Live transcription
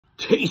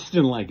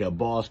tasting like a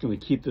boss. Going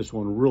to keep this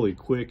one really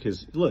quick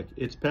because, look,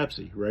 it's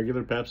Pepsi.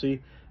 Regular Pepsi,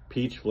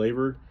 peach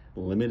flavored,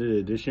 limited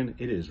edition.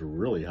 It is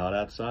really hot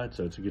outside,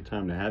 so it's a good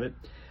time to have it.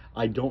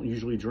 I don't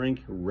usually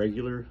drink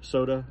regular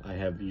soda. I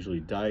have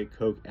usually Diet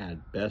Coke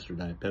at best or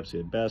Diet Pepsi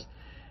at best.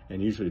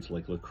 And usually it's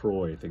like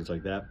LaCroix, things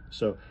like that.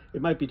 So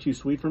it might be too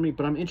sweet for me,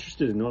 but I'm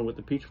interested in knowing what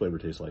the peach flavor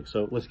tastes like.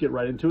 So let's get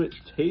right into it.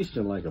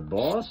 Tasting like a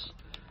boss.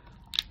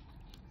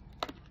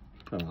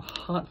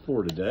 Hot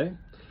for today.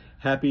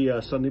 Happy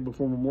Sunday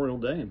before Memorial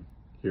Day.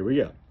 Here we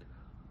go.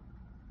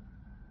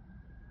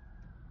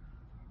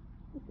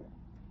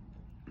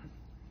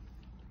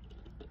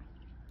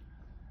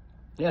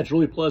 Yeah, it's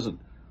really pleasant.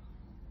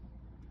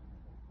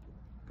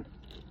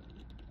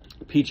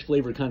 Peach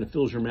flavor kind of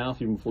fills your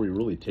mouth even before you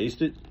really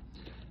taste it.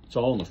 It's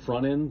all on the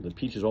front end. The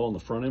peach is all on the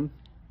front end,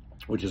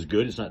 which is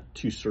good. It's not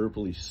too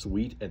syruply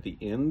sweet at the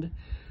end.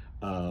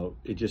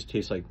 It just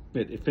tastes like,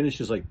 it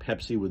finishes like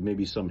Pepsi with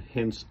maybe some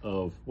hints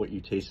of what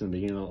you taste in the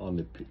beginning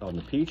on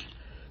the peach.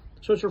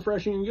 So it's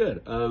refreshing and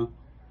good.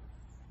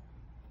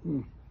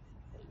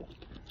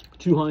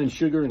 Too high in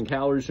sugar and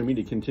calories for me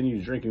to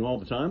continue drinking all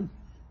the time,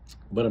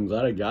 but I'm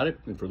glad I got it.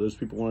 And for those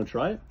people who want to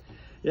try it,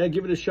 yeah,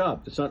 give it a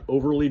shot. It's not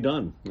overly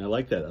done. I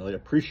like that. I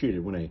appreciate it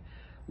when a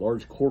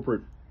large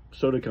corporate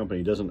soda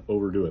company doesn't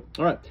overdo it.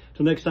 All right,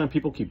 till next time,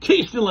 people, keep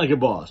tasting like a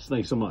boss.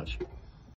 Thanks so much.